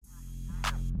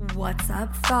What's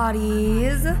up,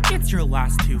 thotties? It's your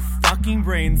last two fucking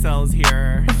brain cells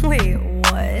here. Wait,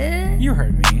 what? You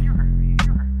heard me.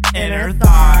 Inner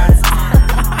Thots.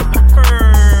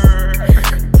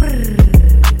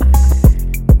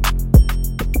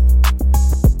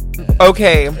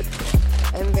 Okay.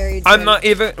 I'm very drunk. I'm not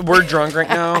even. We're drunk right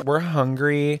now. We're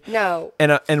hungry. No.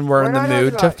 And we're in the not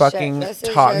mood talking to about fucking shit.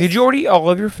 talk. Just... Did you already eat all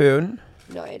of your food?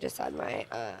 No, I just had my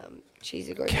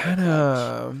cheesy gordita.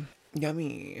 Kenna.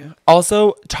 Yummy.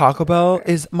 Also, Taco Bell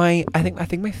is I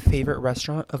think my favorite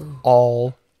restaurant of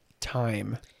all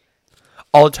time.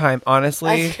 All time,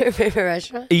 honestly. That's your favorite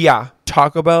restaurant? Yeah,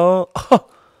 Taco Bell.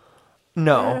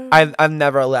 No, I've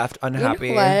never left unhappy.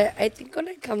 You know what? I think when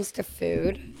it comes to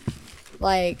food,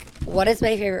 like, what is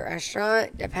my favorite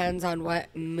restaurant depends on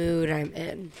what mood I'm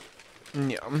in.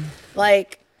 Yeah.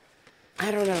 Like,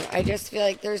 I don't know. I just feel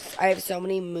like I have so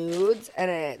many moods, and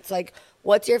it's like,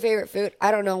 what's your favorite food?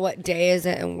 I don't know what day is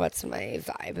it and what's my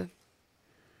vibe.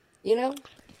 You know?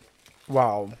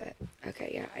 Wow. But,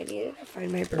 okay, yeah. I needed to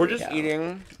find my burrito. We're just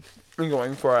eating and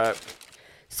going for it.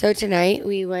 So tonight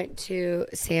we went to,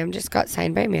 Sam just got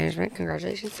signed by management.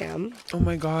 Congratulations, Sam. Oh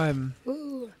my God.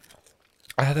 Ooh.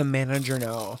 I have a manager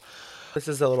now. This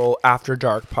is a little after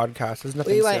dark podcast. It's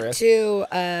nothing serious. We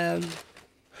went to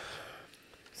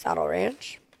Saddle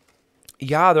Ranch.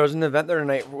 Yeah, there was an event there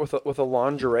tonight with a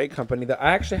lingerie company that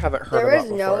I actually haven't heard about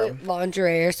before. There was no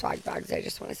lingerie or swag bags. I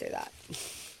just want to say that.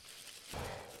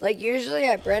 Like, usually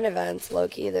at brand events,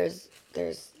 low-key, there's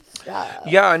stuff.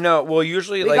 Yeah, no. Well,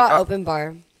 usually, We got open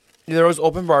bar. There was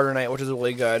open bar tonight, which is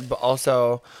really good. But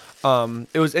also,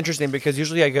 it was interesting because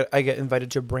usually I get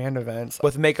invited to brand events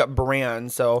with makeup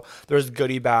brands. So there's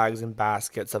goodie bags and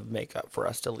baskets of makeup for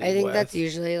us to leave. I think that's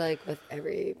usually like with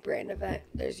every brand event.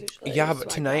 There's usually but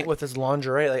tonight with this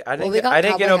lingerie, like I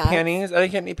didn't get no panties. I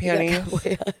didn't get any panties.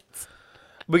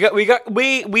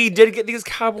 We did get these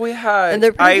cowboy hats. And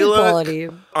they're pretty good quality.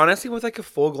 Honestly, with like a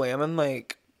full glam and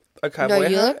like a cowboy hat. No,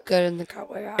 you look good in the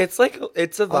cowboy hat. It's like,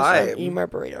 it's a vibe. Also, eat my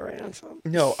burrito right now. So.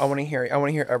 No, I want to hear it. I want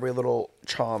to hear every little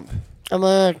chomp. I'm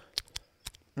like...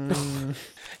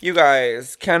 You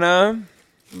guys, Kenna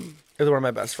is one of my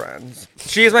best friends.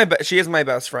 She is my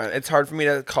best friend. It's hard for me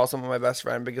to call someone my best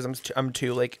friend because I'm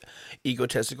too like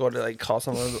egotistical to like call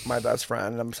someone my best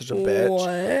friend. I'm such a bitch. What?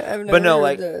 I've never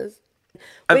heard this.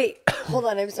 Wait, hold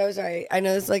on. I'm so sorry. I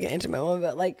know this is like an intimate one,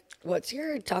 but like, what's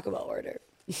your Taco Bell order?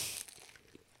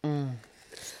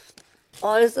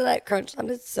 Honestly, that crunch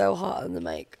sounded so hot on the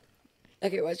mic.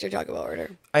 Okay, what's your Taco Bell order?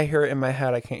 I hear it in my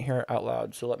head. I can't hear it out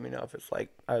loud. So let me know if it's like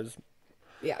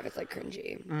Yeah, if it's like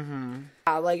cringy.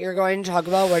 Mm-hmm. Like you're going to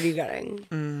Taco Bell. What are you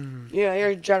getting? Yeah,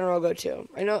 your general go-to.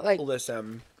 I know, like.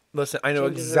 Listen. I know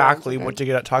exactly what to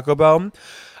get at Taco Bell.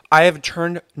 I have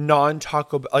turned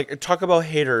non-Taco Bell, like Taco Bell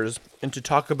haters into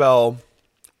Taco Bell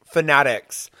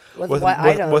fanatics with what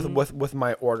item? With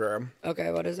my order.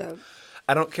 Okay, what is it?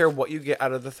 I don't care what you get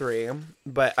out of the three,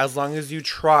 but as long as you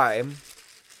try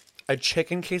a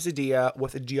chicken quesadilla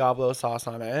with a Diablo sauce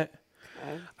on it.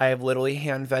 Okay. I have literally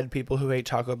hand-fed people who hate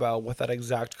Taco Bell with that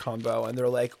exact combo, and they're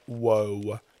like,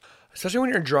 whoa. Especially when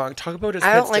you're drunk, Taco Bell just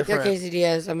hits different. I don't like their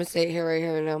quesadillas. I'm going to say it right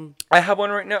here now. I have one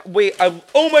right now. Wait,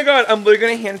 oh my God, I'm literally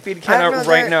going to hand-feed Kenna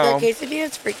right now. Their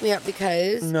quesadillas freak me out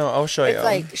because... No, I'll show you. It's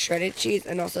like shredded cheese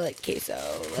and also like queso.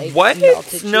 Like what?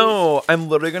 Melted No, cheese. I'm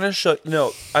literally going to show...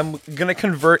 No, I'm going to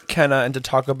convert Kenna into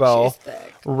Taco Bell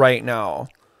right now.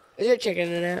 Is there chicken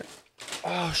in it?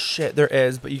 Oh, shit, there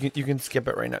is, but you can skip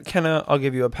it right now. Kenna, I'll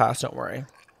give you a pass, don't worry.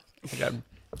 Okay.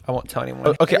 I won't tell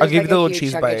anyone. Okay, I'll give you the little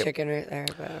cheese bite. Chicken right there,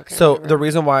 but okay, so the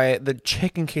reason why the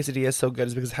chicken quesadilla is so good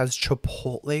is because it has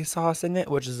chipotle sauce in it,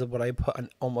 which is what I put on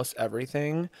almost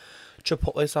everything.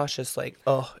 Chipotle sauce just like,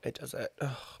 it does it.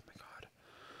 Oh my God.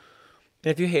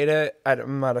 And if you hate it,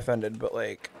 I'm not offended, but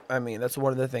like, I mean, that's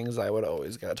one of the things I would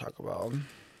always get to talk about. Oh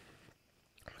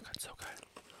my God, so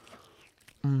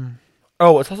good.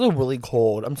 Oh, it's also really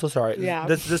cold. I'm so sorry. Yeah.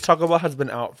 This Taco Bell has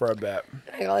been out for a bit.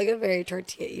 I got like a very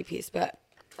tortilla-y piece, but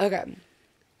okay.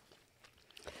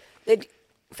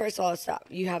 First of all, stop.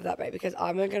 You have that right because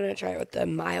I'm gonna try it with the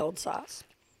mild sauce.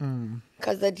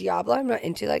 Because the Diablo I'm not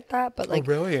into like that, but like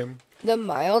really? The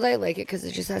mild I like it because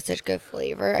it just has such good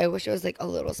flavor. I wish it was like a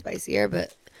little spicier,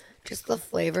 but just the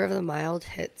flavor of the mild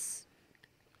hits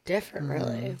different,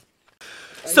 really.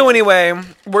 So anyway,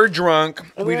 we're drunk.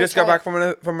 We just got back from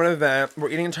an event. We're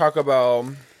eating Taco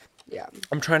Bell. Yeah.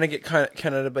 I'm trying to get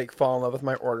Kenna to like fall in love with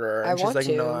my order, and she's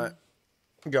not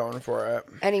going for it.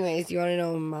 Anyways, you want to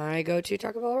know my go-to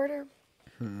Taco Bell order?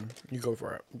 You go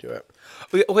for it. Do it.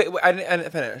 Wait, I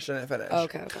didn't finish.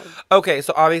 Okay. Okay,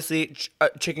 so obviously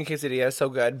chicken quesadilla is so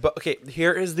good. But okay,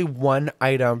 here is the one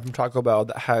item from Taco Bell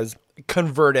that has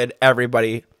converted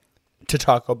everybody to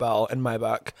Taco Bell in my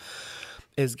book,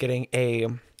 is getting a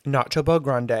nacho bel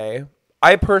grande.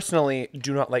 I personally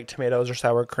do not like tomatoes or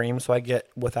sour cream, so I get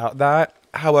without that.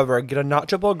 However, get a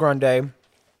nacho bel grande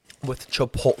with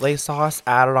chipotle sauce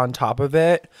added on top of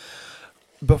it.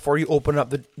 Before you open up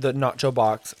the nacho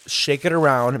box, shake it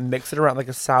around, mix it around like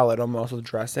a salad almost with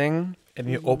dressing, and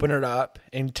you open it up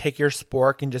and take your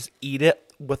spork and just eat it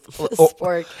with the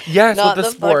spork. Yes, not with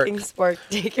the fucking spork.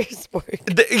 Take your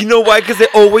spork. You know why? Because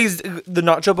the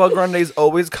nacho bel grandes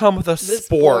always come with a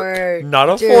spork. Not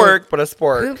a fork, but a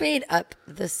spork. Who made up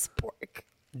the spork?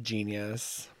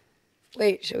 Genius.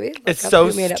 Wait, should we? It's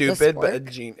so stupid,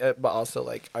 but also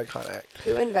like iconic.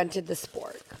 Who invented the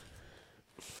spork?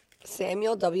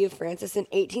 Samuel W. Francis in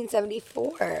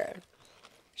 1874.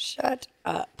 Shut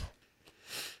up.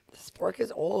 The spork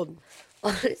is old.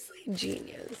 Honestly,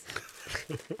 genius.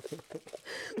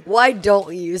 Why don't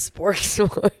we use sporks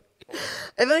more?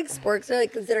 I feel like sporks are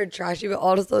like considered trashy, but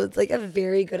also it's like a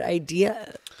very good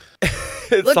idea.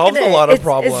 It solves a lot of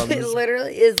problems. It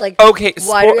literally is like, okay,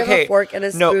 why do we have a fork and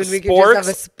a spoon? We could just have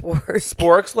a spork.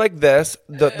 Sporks like this,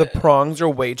 the prongs are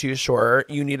way too short.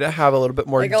 You need to have a little bit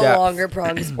more depth. Like a longer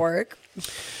prong spork.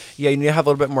 Yeah, you need to have a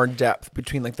little bit more depth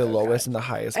between like the lowest and the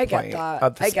highest point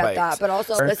of the spikes. I get that. But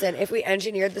also, listen, if we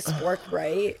engineered the spork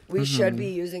right, we should be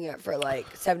using it for like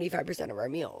 75% of our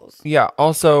meals. Yeah,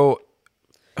 also...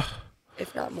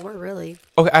 If not more, really.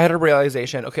 Okay, I had a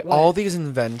realization. Okay, what? All these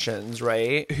inventions,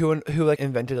 right? Who like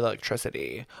invented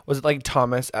electricity? Was it like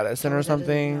Thomas Edison or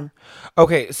something? Edison, yeah.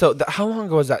 Okay, so how long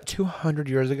ago was that? 200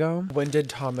 years ago? When did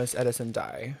Thomas Edison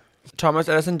die? Thomas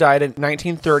Edison died in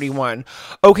 1931.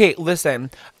 Okay,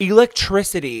 listen.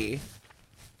 Electricity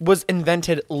was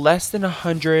invented less than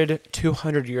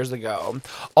 200 years ago.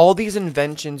 All these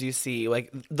inventions you see,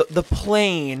 like the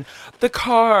plane, the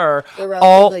car, they're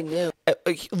relatively new.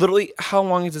 Literally, how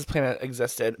long has this planet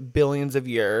existed? Billions of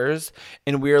years.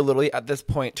 And we're literally at this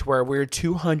point to where we're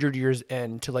 200 years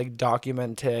into like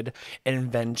documented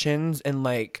inventions and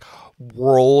like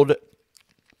world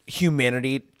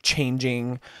humanity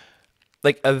changing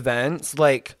like events.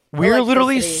 Like we're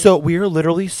literally so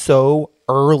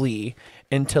early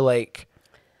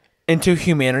into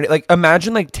humanity. Like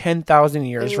imagine like 10,000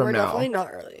 years from now. We're definitely not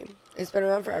early. It's been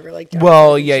around forever. Like yeah.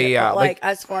 But, like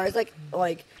as far as like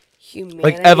humanity,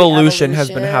 like evolution has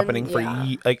been happening for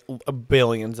like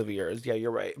billions of years. Yeah,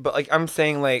 you're right. But like I'm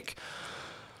saying, like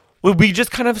we just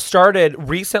kind of started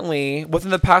recently within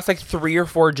the past like 3 or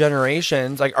 4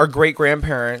 generations. Like our great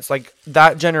grandparents, like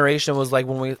that generation was like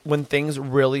when things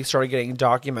really started getting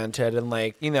documented and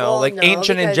like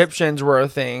ancient Egyptians were a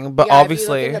thing. But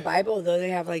obviously, if you look in the Bible though, they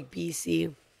have like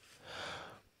BC.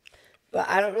 But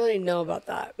I don't really know about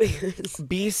that because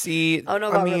BC. I don't know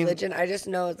about religion. I just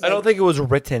know it's. I don't think it was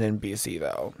written in BC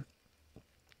though.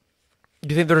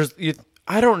 Do you think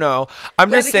I don't know. I'm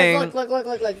just saying. Look,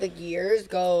 like the years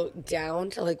go down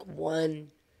to like 1,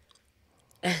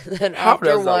 and then how after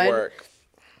does 1, that work?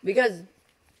 Because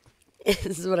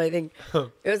this is what I think.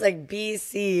 It was like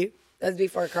BC, that's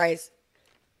before Christ,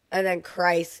 and then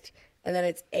Christ, and then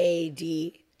it's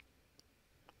AD.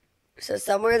 So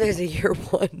somewhere there's a year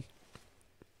 1.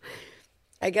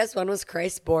 I guess when was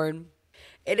Christ born?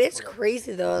 It is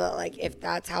crazy though that like if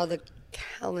that's how the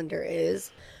calendar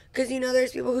is. Because,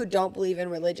 there's people who don't believe in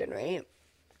religion, right?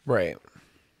 Right.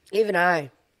 Even I.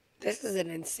 This is an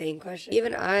insane question.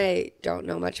 Even I don't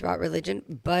know much about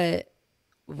religion, but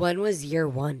when was year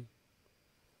 1?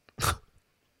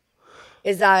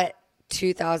 Is that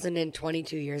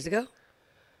 2022 years ago?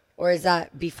 Or is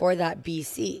that before that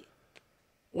BC?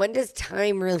 When does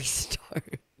time really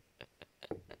start?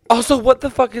 Also, what the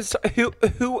fuck is...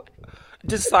 Who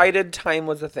decided time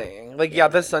was a thing? Like, yeah,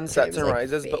 the sun sets and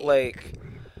rises, but like...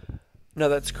 No,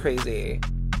 that's crazy.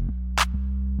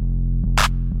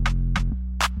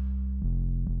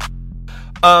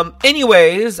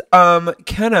 Anyways,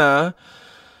 Kenna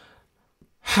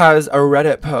has a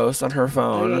Reddit post on her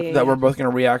phone that we're both going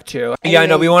to react to. Yeah, I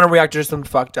know. We want to react to some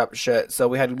fucked up shit. So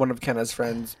we had one of Kenna's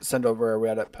friends send over a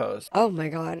Reddit post. Oh my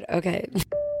God. Okay.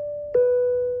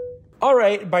 All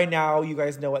right, by now you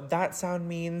guys know what that sound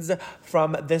means.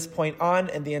 From this point on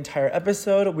in the entire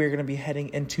episode, we're going to be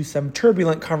heading into some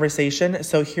turbulent conversation.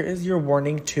 So here is your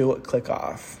warning to click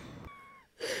off.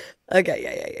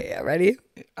 Okay, yeah. Ready?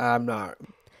 I'm not.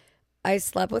 I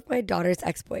slept with my daughter's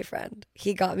ex-boyfriend.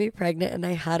 He got me pregnant and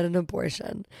I had an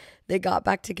abortion. They got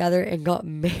back together and got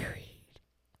married.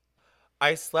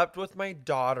 I slept with my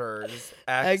daughter's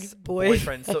Ex-boyfriend.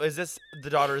 ex-boyfriend. So is this the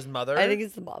daughter's mother? I think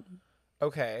it's the mom.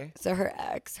 Okay. So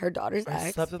her daughter's I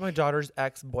ex. slept with my daughter's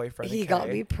ex-boyfriend. He got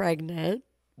me pregnant.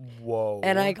 Whoa.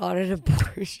 And I got an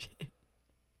abortion.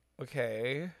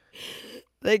 Okay.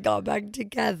 They got back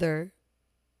together.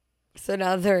 So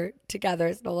now they're together.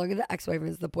 It's no longer the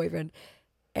ex-boyfriend, it's the boyfriend.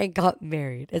 And got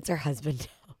married. It's her husband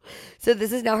now. So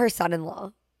this is now her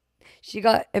son-in-law. She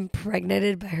got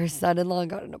impregnated by her son-in-law and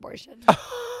got an abortion.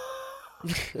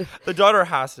 The daughter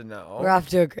has to know. We're off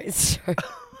to a great start.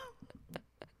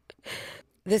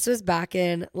 This was back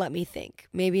in, let me think,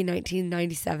 maybe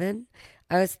 1997.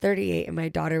 I was 38 and my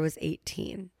daughter was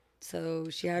 18. So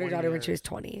she had her daughter when she was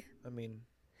 20. I mean.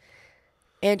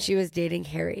 And she was dating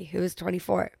Harry, who was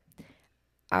 24.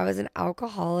 I was an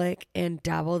alcoholic and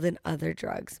dabbled in other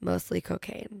drugs, mostly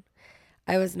cocaine.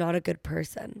 I was not a good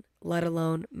person, let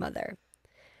alone mother.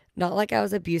 Not like I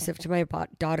was abusive to my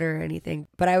daughter or anything,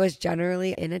 but I was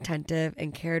generally inattentive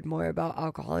and cared more about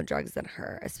alcohol and drugs than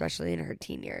her, especially in her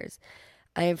teen years.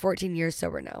 I am 14 years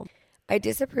sober now. I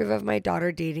disapprove of my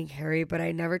daughter dating Harry, but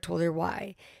I never told her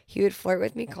why. He would flirt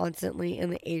with me constantly,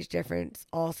 and the age difference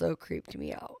also creeped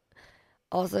me out.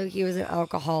 Also, he was an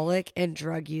alcoholic and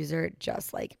drug user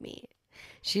just like me.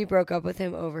 She broke up with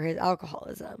him over his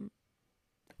alcoholism.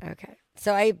 Okay.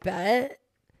 So I bet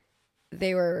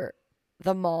the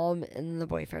mom and the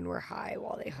boyfriend were high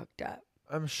while they hooked up.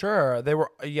 I'm sure they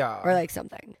were, yeah. Or like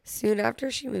something. Soon after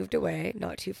she moved away,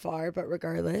 not too far, but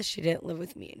regardless, she didn't live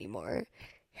with me anymore.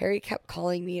 Harry kept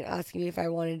calling me and asking me if I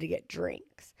wanted to get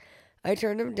drinks. I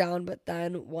turned him down, but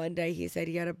then one day he said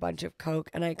he had a bunch of coke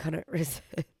and I couldn't resist.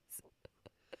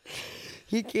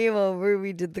 He came over,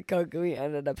 we did the coke, and we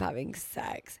ended up having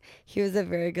sex. He was a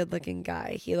very good-looking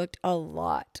guy. He looked a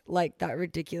lot like that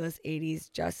ridiculous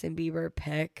 80s Justin Bieber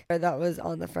pic that was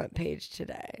on the front page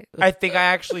today. I think I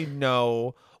actually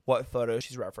know what photo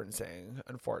she's referencing,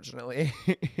 unfortunately.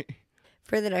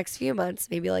 For the next few months,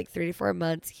 maybe like 3 to 4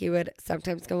 months, he would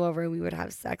sometimes come over and we would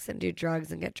have sex and do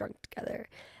drugs and get drunk together.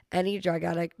 Any drug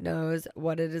addict knows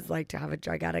what it is like to have a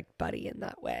drug addict buddy in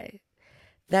that way.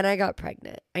 Then I got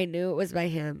pregnant. I knew it was by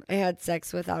him. I had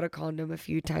sex without a condom a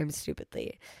few times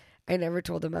stupidly. I never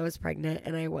told him I was pregnant,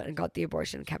 and I went and got the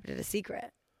abortion and kept it a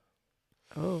secret.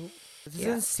 Oh. This is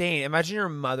insane. Imagine your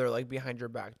mother like behind your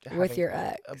back. With your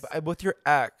ex. With your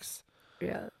ex.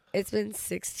 Yeah. It's been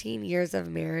 16 years of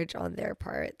marriage on their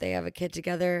part. They have a kid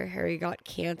together. Harry got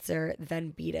cancer,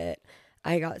 then beat it.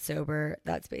 I got sober.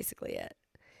 That's basically it.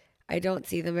 I don't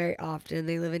see them very often.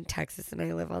 They live in Texas and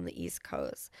I live on the East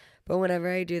Coast. But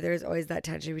whenever I do, there's always that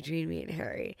tension between me and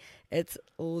Harry. It's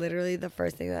literally the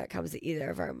first thing that comes to either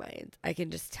of our minds. I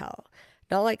can just tell.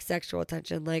 Not like sexual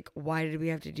tension, like, why did we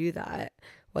have to do that?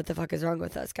 What the fuck is wrong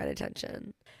with us kind of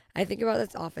tension. I think about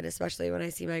this often, especially when I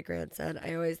see my grandson.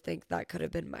 I always think that could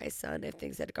have been my son if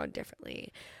things had gone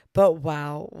differently. But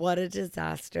wow, what a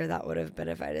disaster that would have been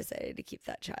if I decided to keep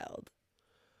that child.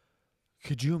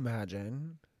 Could you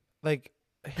imagine? Like,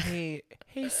 hey,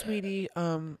 sweetie,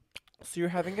 so you're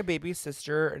having a baby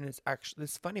sister, and it's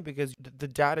funny because the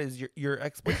dad is your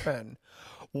ex-boyfriend.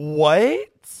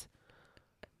 What?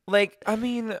 Like, I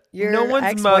mean, no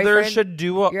one's mother should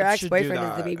do what your ex-boyfriend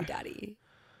is the baby baby daddy.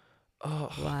 Oh,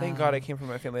 wow. Thank God I came from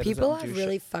my family. People have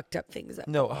really fucked up things.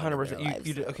 No, 100%.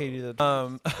 You did okay. You did.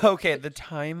 Okay. The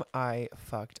time I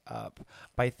fucked up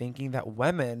by thinking that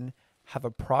women have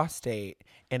a prostate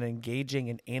and engaging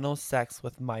in anal sex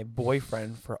with my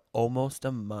boyfriend for almost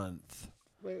a month.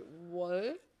 Wait,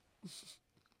 what?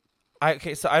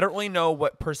 So I don't really know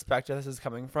what perspective this is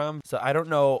coming from. So I don't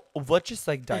know. Let's just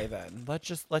like dive in. Let's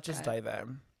just dive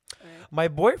in. Right. My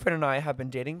boyfriend and I have been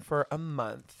dating for a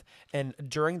month, and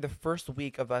during the first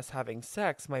week of us having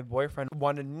sex, my boyfriend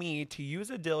wanted me to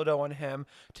use a dildo on him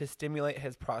to stimulate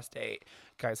his prostate.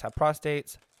 Guys have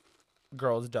prostates,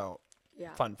 girls don't.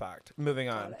 Yeah. Fun fact. Moving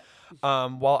on.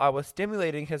 While I was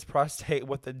stimulating his prostate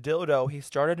with the dildo, he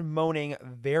started moaning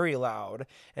very loud,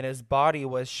 and his body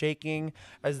was shaking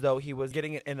as though he was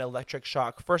getting an electric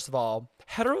shock. First of all,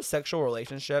 heterosexual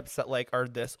relationships that like are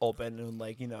this open and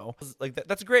like, you know, like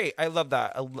that's great. I love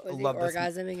that. I love this.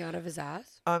 Orgasming out of his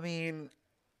ass? I mean,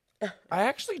 I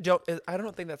actually don't. I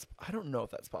don't know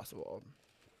if that's possible.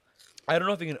 I don't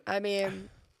know if you can. I mean,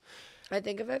 I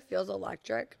think if it feels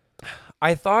electric.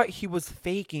 I thought he was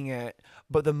faking it,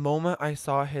 but the moment I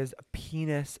saw his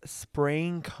penis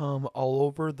spraying cum all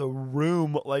over the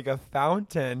room like a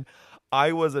fountain,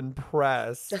 I was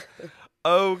impressed.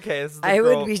 Okay, this is the I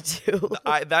girl. would be too.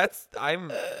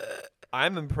 I'm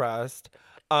impressed.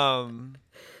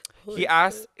 He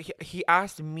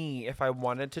asked me if I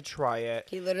wanted to try it.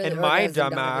 He literally And my orgasmed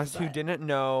out of his dumbass, who butt. didn't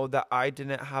know that I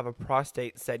didn't have a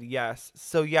prostate, said yes.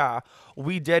 So yeah,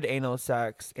 we did anal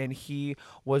sex, and he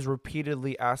was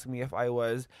repeatedly asking me if I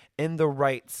was in the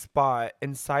right spot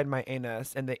inside my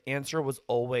anus, and the answer was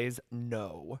always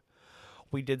no.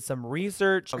 We did some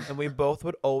research, and we both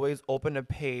would always open a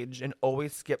page and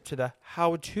always skip to the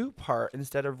how-to part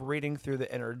instead of reading through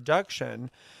the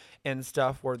introduction and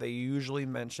stuff where they usually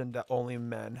mention that only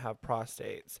men have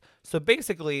prostates. So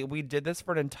basically, we did this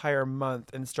for an entire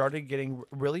month and started getting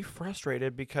really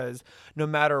frustrated because no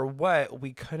matter what,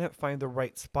 we couldn't find the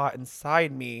right spot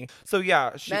inside me. So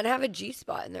yeah, Men have a G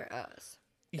spot in their ass.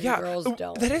 And yeah, girls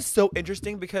don't. that is so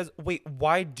interesting because wait,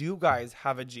 why do guys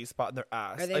have a G spot in their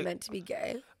ass? Are they meant to be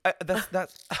gay? That's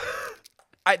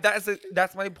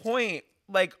my point.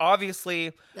 Like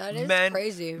obviously, That is men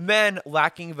crazy. Men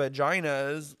lacking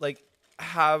vaginas like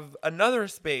have another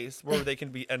space where they can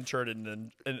be entered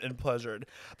and pleasured.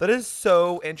 That is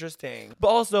so interesting. But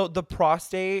also, the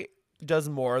prostate does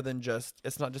more than just.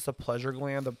 It's not just a pleasure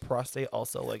gland. The prostate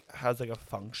also like has like a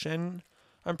function.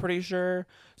 I'm pretty sure.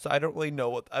 So I don't really know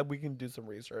what we can do some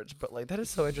research, but like that is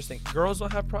so interesting. Girls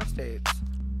don't have prostates.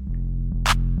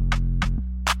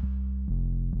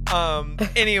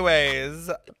 Anyways,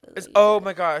 oh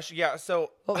my gosh, yeah.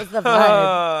 So What was the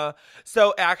vibe? So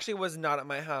it actually was not at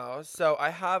my house. So I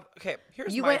have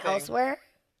here's You my went thing. elsewhere?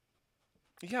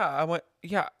 Yeah, I went.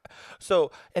 Yeah.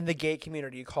 So in the gay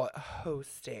community, you call it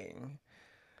hosting.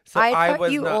 So I thought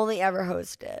was you not, only ever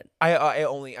hosted. I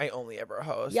only ever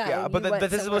host. Yeah, Yeah, and but you went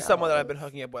this somewhere was someone that I've been else.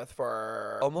 hooking up with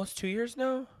for almost 2 years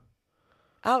now.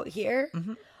 Out here?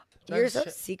 Mm-hmm. You're so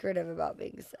secretive about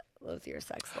being with your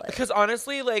sex life. Because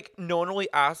honestly, like no one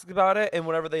really asks about it, and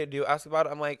whenever they do ask about it,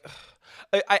 I'm like,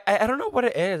 I don't know what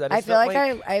it is. I feel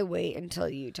like I wait until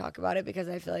you talk about it because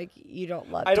I feel like you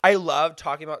don't love. I love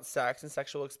talking about sex and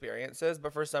sexual experiences,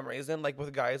 but for some reason, like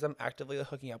with guys I'm actively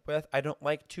hooking up with, I don't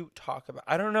like to talk about.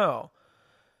 I don't know.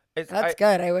 That's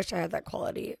good. I wish I had that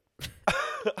quality.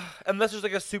 Unless there's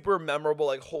like a super memorable,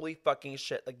 like holy fucking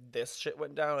shit, like this shit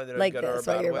went down, either Like a good or a this,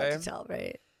 what bad you're way. about to tell,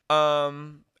 right?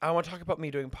 I want to talk about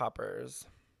me doing poppers.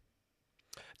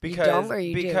 You don't, or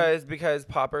you do? Because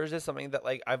poppers is something that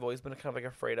like I've always been kind of like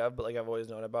afraid of, but like I've always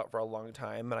known about for a long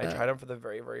time, and I tried them for the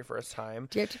very, very first time.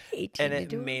 Do you have to be 18 and to it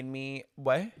do made them? me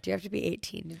what? Do you have to be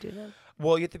 18 to do them?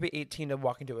 Well, you have to be 18 to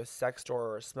walk into a sex store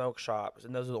or a smoke shop,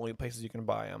 and those are the only places you can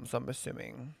buy them. So I'm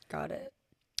assuming. Got it.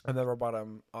 I've never bought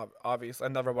them. Obviously,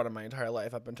 I've never bought them my entire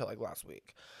life up until like last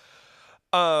week.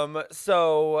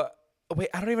 So wait,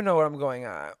 I don't even know what I'm going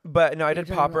at. But no, I did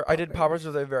poppers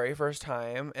for the very first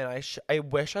time, and I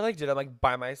wish I like did them like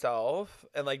by myself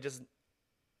and like just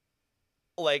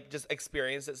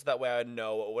experience it so that way I would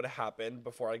know what would happen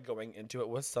before like going into it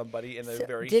with somebody in a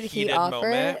very heated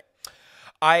moment.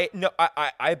 I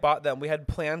bought them. We had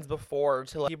plans before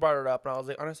to he brought it up, and I was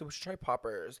like, honestly, we should try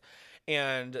poppers.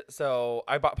 And so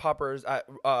I bought poppers at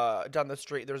down the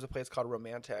street. There's a place called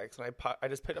Romantics, and I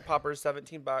just picked up poppers,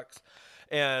 $17,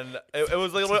 and it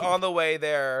was like on the way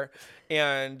there.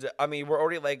 And I mean, we're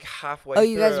already like halfway. Oh,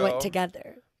 you through. guys went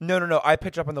together. No. I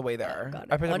picked up on the way there.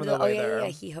 I picked up on the way there. Yeah,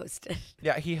 he hosted.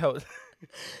 Yeah, he hosted.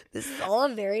 This is all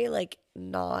a very like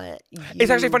not. It's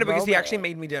actually funny because he actually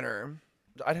made me dinner.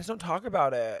 I just don't talk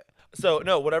about it. So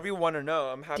no, whatever you want to know,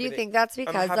 I'm happy. Do you think that's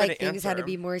because like things had to answer.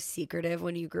 be more secretive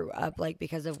when you grew up, like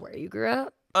because of where you grew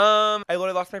up? I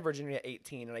literally lost my virginity at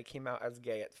 18, and I came out as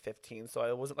gay at 15. So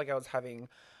it wasn't like I was having,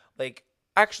 like,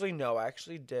 actually no, I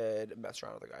actually did mess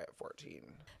around with a guy at 14.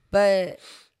 But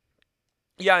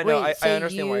yeah, I know. wait, I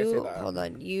understand why I say that. Hold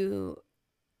on, you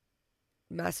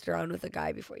messed around with a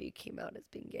guy before you came out as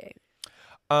being gay.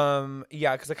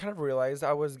 Yeah, because I kind of realized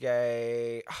I was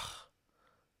gay.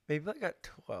 Maybe like at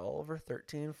 12 or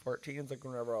 13, 14. It's like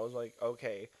whenever I was like,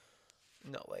 okay,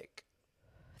 no, like.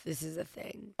 This is a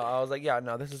thing. I was like, yeah,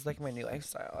 no, this is like my new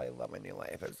lifestyle. I love my new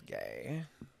life as gay.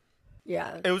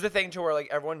 Yeah. It was a thing to where like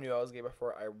everyone knew I was gay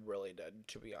before I really did,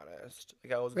 to be honest.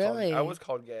 Like I was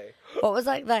called gay. What was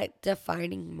like that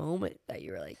defining moment that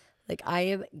you were like I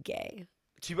am gay?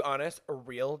 To be honest, a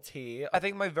real tea. I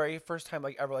think my very first time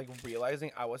like ever like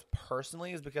realizing I was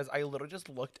personally is because I literally just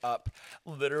looked up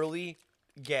literally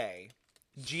gay,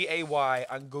 gay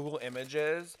on Google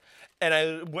Images, and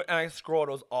I scrolled.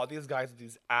 It was all these guys with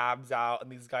these abs out and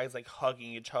these guys like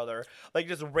hugging each other, like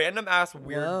just random ass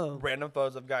weird random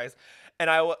photos of guys, and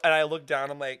I looked down.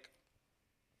 I'm like,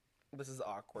 this is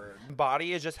awkward. My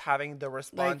body is just having the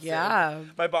response. Like, yeah,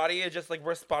 my body is just like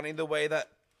responding the way that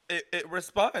it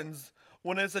responds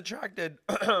when it's attracted.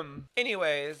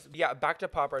 Anyways, yeah, back to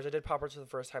poppers. I did poppers for the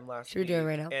first time last week. Should we do it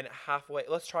right now? And halfway,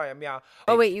 let's try them. Yeah.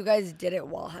 Oh wait, you guys did it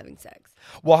while having sex.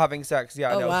 While having sex,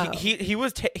 yeah. Oh, No, wow. he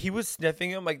was sniffing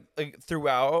him like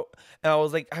throughout, and I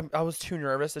was like, I was too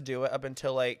nervous to do it up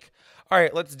until like, all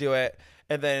right, let's do it.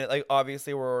 And then like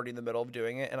obviously we're already in the middle of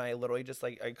doing it, and I literally just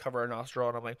like I cover a nostril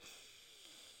and I'm like.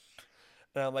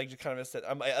 And I'm like, just kind of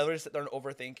I literally sit there and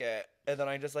overthink it. And then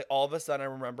I just like, all of a sudden I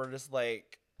remember just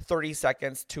like 30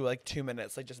 seconds to like 2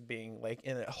 minutes, like just being like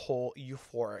in a whole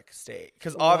euphoric state.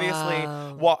 Cause obviously,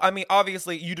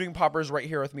 obviously you doing poppers right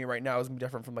here with me right now is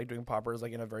different from like doing poppers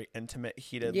like in a very intimate,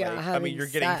 heated, Yeah, like, I mean, you're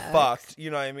getting sex. fucked.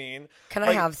 You know what I mean? Can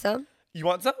like, I have some? You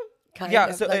want some? Kind yeah.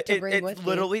 of, So like, to it bring with me.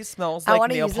 literally smells I like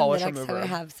want to nail use them the polish next remover. time I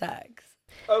have sex.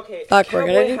 Okay. Fuck, we're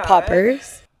gonna do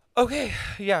poppers. Okay,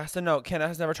 yeah, so no, Kenna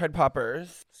has never tried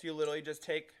poppers. So you literally just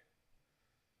take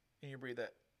and you breathe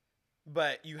it.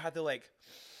 But you have to like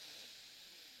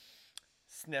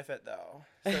sniff it though.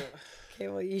 So Okay,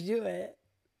 well you do it.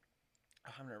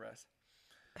 oh, I'm nervous.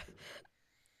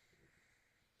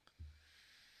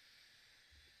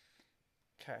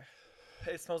 Okay.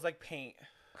 It smells like paint.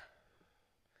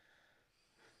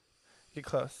 Get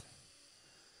close.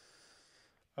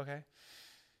 Okay.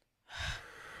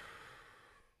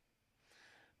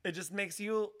 It just makes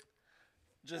you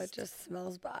It just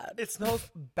smells bad. It smells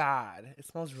bad. It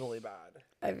smells really bad.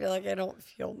 I feel like I don't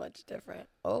feel much different.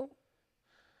 Oh.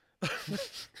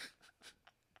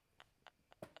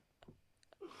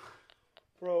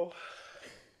 Bro.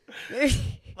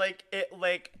 Like it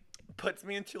like puts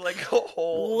me into like a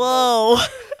whole Whoa.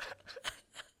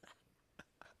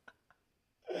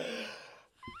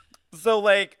 So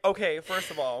like, okay, first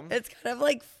of all, It's kind of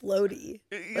like floaty.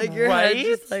 Like your right?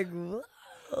 head's just like, whoa.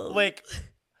 Like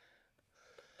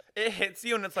it hits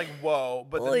you and it's like, whoa.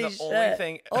 But Holy then the shit. only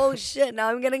thing Oh shit, now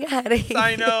I'm getting a headache.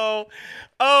 I know.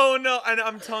 Oh no,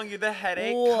 I'm telling you the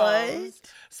headache comes.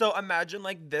 So imagine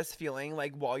like this feeling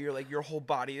like while you're like your whole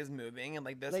body is moving and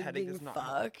like this Like headache being is not.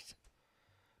 fucked.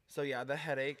 So yeah, the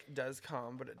headache does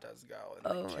come, but it does go in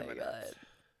like 2 minutes. God.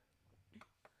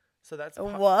 So that's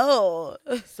Whoa.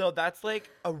 So that's like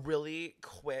a really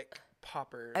quick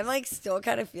popper. I'm like still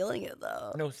kind of feeling it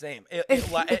though. No, same.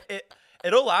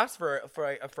 It'll last for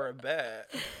a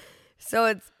bit. So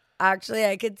it's actually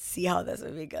I could see how this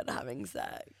would be good having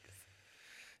sex.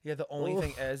 Yeah, the only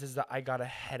thing is that I got a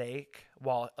headache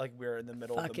while like we were in the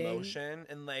middle of the motion,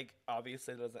 and like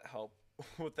obviously it doesn't help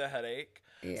with the headache.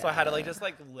 Yeah. So I had to like just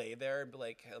like lay there and be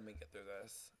like, hey, let me get through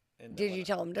this. And did you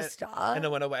tell him to stop? And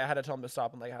it went away. I had to tell him to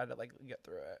stop and like I had to like get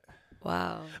through it.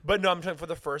 Wow. But no, I'm talking for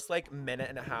the first like minute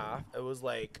and a half. It was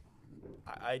like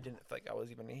I didn't feel like I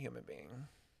was even a human being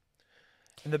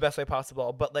in the best way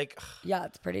possible. But like, yeah,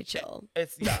 it's pretty chill.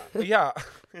 It's yeah.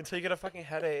 Until you get a fucking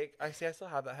headache. I still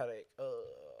have that headache.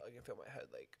 I can feel my head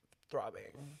like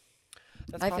throbbing.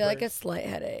 I feel like a slight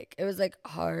headache. It was like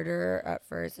harder at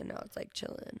first, and now it's like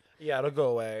chilling. Yeah, it'll go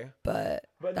away. But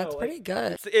that's no, pretty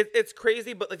good. It's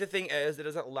crazy, but like the thing is, it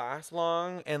doesn't last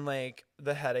long, and like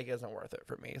the headache isn't worth it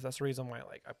for me. So that's the reason why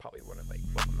like I probably wouldn't like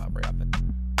book them up very often.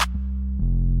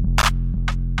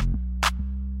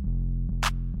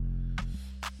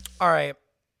 All right.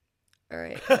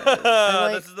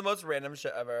 Like, this is the most random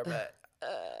shit ever, but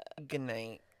good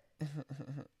night.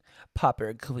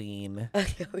 Popper queen.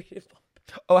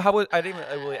 Oh, what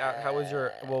was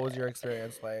your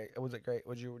experience like? Was it great?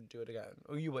 Would you do it again?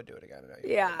 Oh, you would do it again.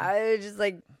 Yeah, it's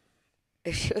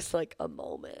just like a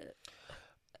moment.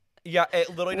 Yeah, it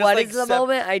literally just What is the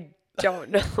moment? I don't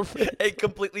know. It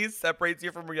completely separates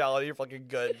you from reality for like a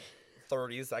good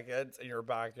 30 seconds, and you're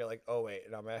back. You're like, oh wait,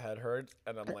 now my head hurts,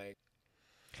 and I'm like,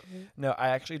 no, I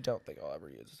actually don't think I'll ever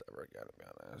use this ever again. To be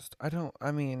honest, I don't.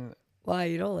 I mean, why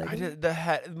you don't like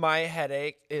it? My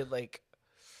headache. It like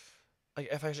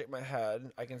if I shake my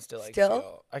head, I can still like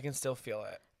I can still feel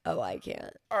it. Oh, I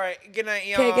can't. All right, good night,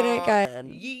 y'all. Okay, good night, guys.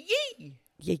 Yee yee.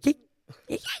 Yee yee.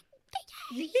 Yee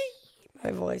yee.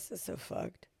 My voice is so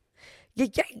fucked.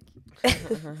 Yee yee.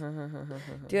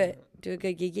 Do it. Do a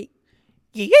good yee yee.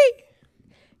 Yee yee.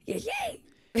 Yee yee.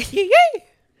 Yee yee.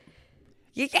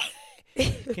 Yee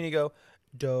yee. Can you go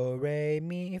do re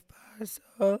mi fa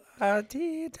sol la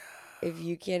ti do? If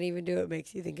you can't even do it,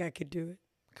 makes you think I could do it.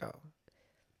 Go.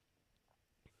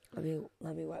 Let me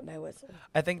wet my whistle.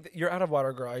 I think you're out of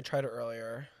water, girl. I tried it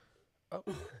earlier. Oh.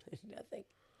 Nothing.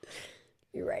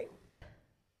 You're right.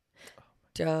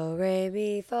 Do re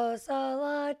mi fa sol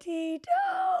la ti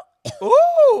do.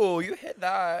 Ooh, you hit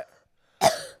that.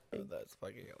 Oh, that's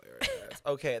fucking hilarious.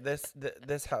 Okay, this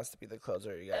has to be the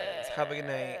closer, you guys. Have a good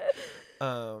night.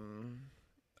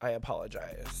 I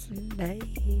apologize. Night.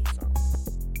 So.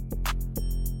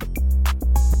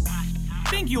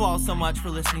 Thank you all so much for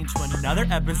listening to another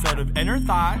episode of Inner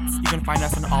Thoughts. You can find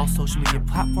us on all social media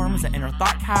platforms at Inner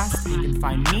Thoughtcast. You can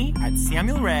find me at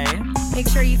Samuel Ray. Make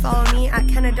sure you follow me at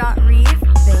Kenna.Reeve